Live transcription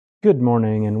Good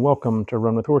morning and welcome to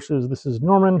Run with Horses. This is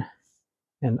Norman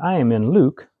and I am in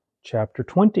Luke chapter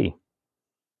 20.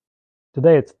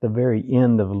 Today it's the very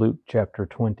end of Luke chapter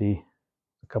 20,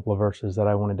 a couple of verses that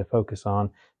I wanted to focus on,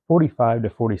 45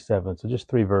 to 47, so just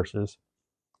 3 verses.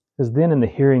 It says, "Then in the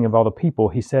hearing of all the people,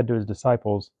 he said to his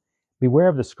disciples, 'Beware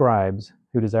of the scribes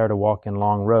who desire to walk in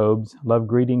long robes, love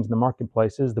greetings in the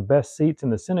marketplaces, the best seats in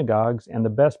the synagogues, and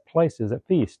the best places at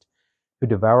feast, who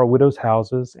devour widows'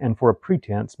 houses, and for a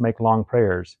pretense make long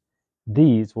prayers.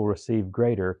 These will receive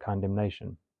greater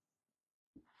condemnation.'"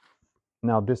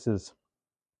 Now, this is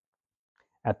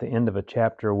at the end of a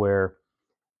chapter where,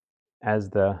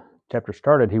 as the chapter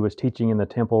started, he was teaching in the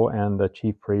temple, and the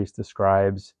chief priests, the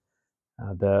scribes,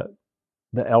 the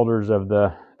elders of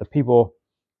the people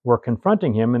were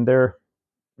confronting him, and they're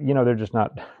just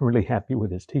not really happy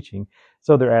with his teaching.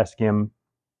 So they're asking him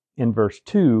in verse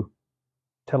 2,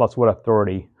 "Tell us, what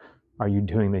authority are you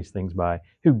doing these things by?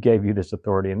 Who gave you this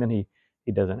authority?" And then he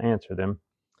doesn't answer them.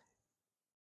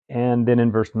 And then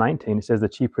in verse 19, it says, "The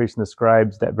chief priests and the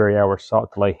scribes that very hour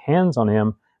sought to lay hands on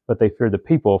him, but they feared the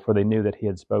people, for they knew that he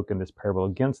had spoken this parable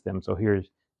against them." So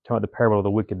here's talking about the parable of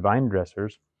the wicked vine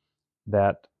dressers,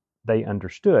 that they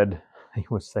understood he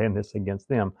was saying this against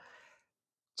them.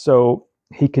 So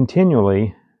he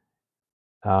continually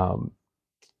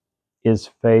is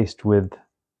faced with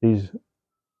these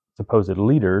supposed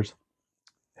leaders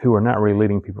who are not really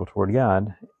leading people toward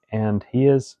God, and he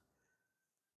is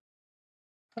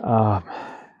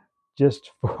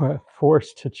just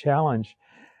forced to challenge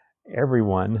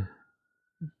everyone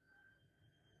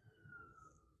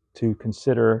to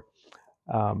consider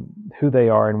who they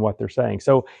are and what they're saying.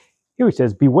 So here he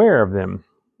says, "Beware of them."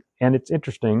 And it's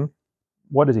interesting,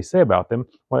 what does he say about them?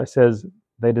 Well, it says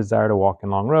they desire to walk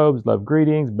in long robes, love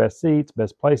greetings, best seats,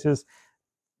 best places.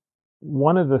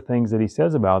 One of the things that he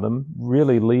says about them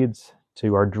really leads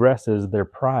to or addresses their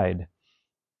pride.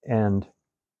 And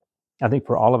I think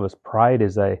for all of us, pride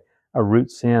is a root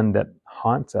sin that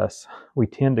haunts us. We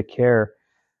tend to care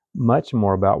much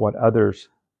more about what others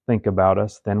think about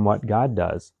us than what God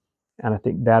does. And I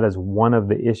think that is one of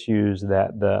the issues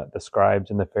that the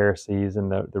scribes and the Pharisees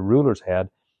and the rulers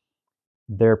had.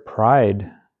 Their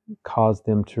pride caused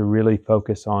them to really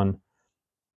focus on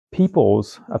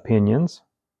people's opinions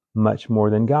much more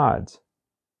than God's.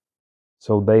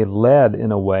 So they led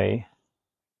in a way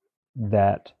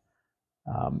that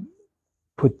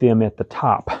put them at the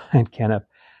top and kind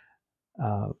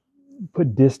of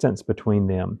put distance between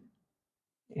them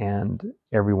and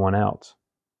everyone else.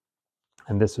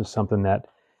 And this was something that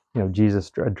Jesus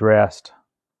addressed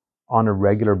on a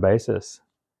regular basis.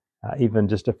 Even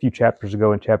just a few chapters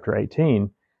ago in chapter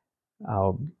 18,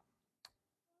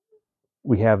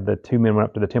 we have the 2 men went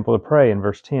up to the temple to pray. In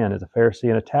verse 10 is a Pharisee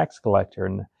and a tax collector.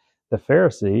 And the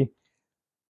Pharisee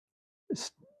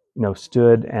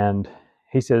stood and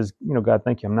he says, "God,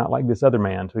 thank you, I'm not like this other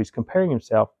man." So he's comparing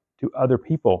himself to other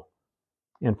people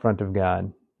in front of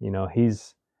God.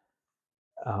 He's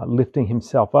lifting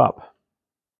himself up.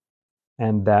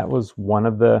 And that was one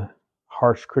of the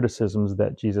harsh criticisms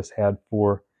that Jesus had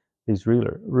for these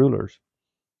rulers.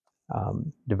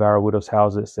 Devour widows'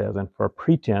 houses, it says, and for a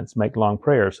pretense make long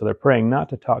prayers. So they're praying not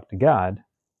to talk to God,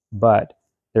 but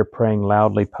they're praying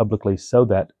loudly, publicly, so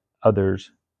that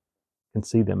others can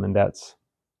see them. And that's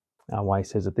why he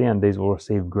says at the end, these will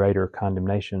receive greater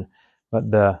condemnation. But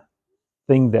the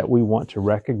thing that we want to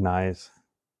recognize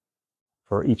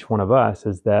for each one of us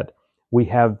is that we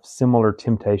have similar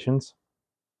temptations.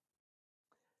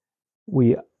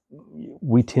 We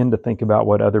tend to think about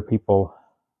what other people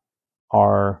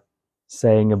are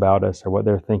saying about us or what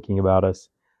they're thinking about us,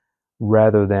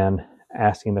 rather than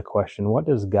asking the question, what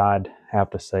does God have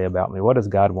to say about me? What does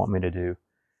God want me to do?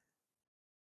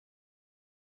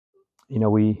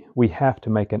 We have to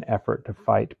make an effort to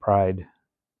fight pride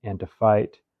and to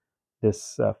fight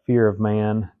this fear of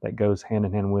man that goes hand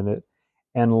in hand with it,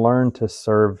 and learn to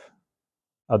serve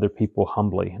other people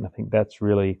humbly. And I think that's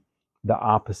really the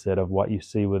opposite of what you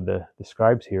see with the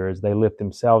scribes here, is they lift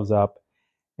themselves up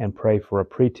and pray for a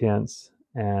pretense,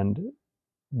 and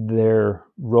their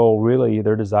role, really,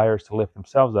 their desire is to lift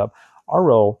themselves up. Our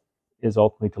role is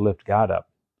ultimately to lift God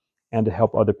up and to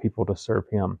help other people to serve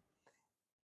him.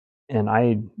 And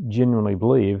I genuinely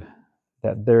believe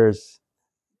that there's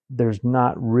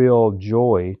not real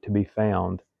joy to be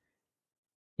found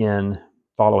in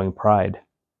following pride.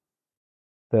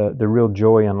 The real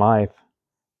joy in life,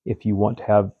 if you want to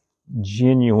have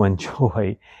genuine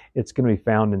joy, it's going to be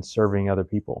found in serving other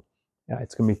people.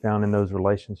 It's going to be found in those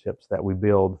relationships that we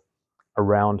build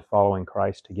around following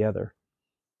Christ together.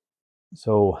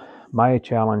 So my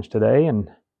challenge today, and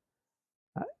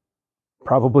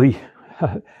probably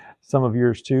some of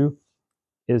yours too,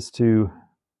 is to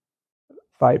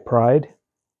fight pride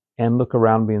and look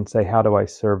around me and say, how do I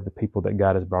serve the people that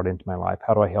God has brought into my life?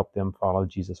 How do I help them follow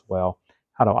Jesus well?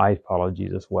 How do I follow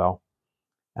Jesus well?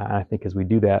 I think as we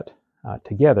do that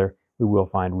together, we will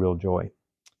find real joy.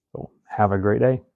 So have a great day.